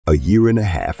a year and a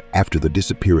half after the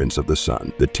disappearance of the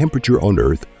sun, the temperature on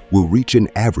Earth will reach an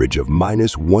average of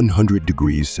minus 100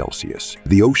 degrees Celsius.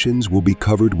 The oceans will be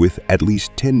covered with at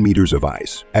least 10 meters of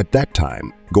ice. At that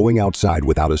time, going outside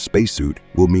without a spacesuit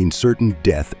will mean certain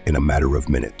death in a matter of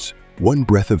minutes. One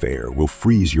breath of air will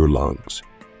freeze your lungs.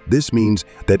 This means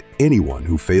that anyone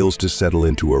who fails to settle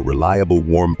into a reliable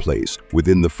warm place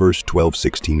within the first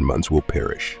 12-16 months will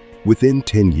perish. Within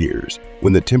 10 years,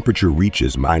 when the temperature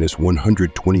reaches minus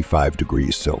 125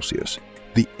 degrees Celsius,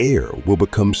 the air will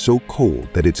become so cold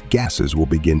that its gases will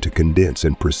begin to condense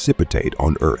and precipitate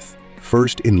on Earth,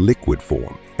 first in liquid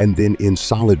form and then in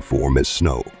solid form as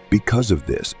snow. Because of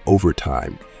this, over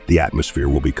time, the atmosphere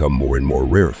will become more and more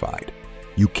rarefied.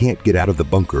 You can't get out of the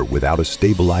bunker without a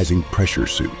stabilizing pressure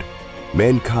suit.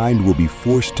 Mankind will be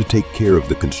forced to take care of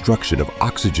the construction of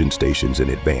oxygen stations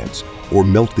in advance or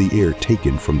melt the air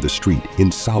taken from the street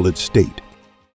in solid state.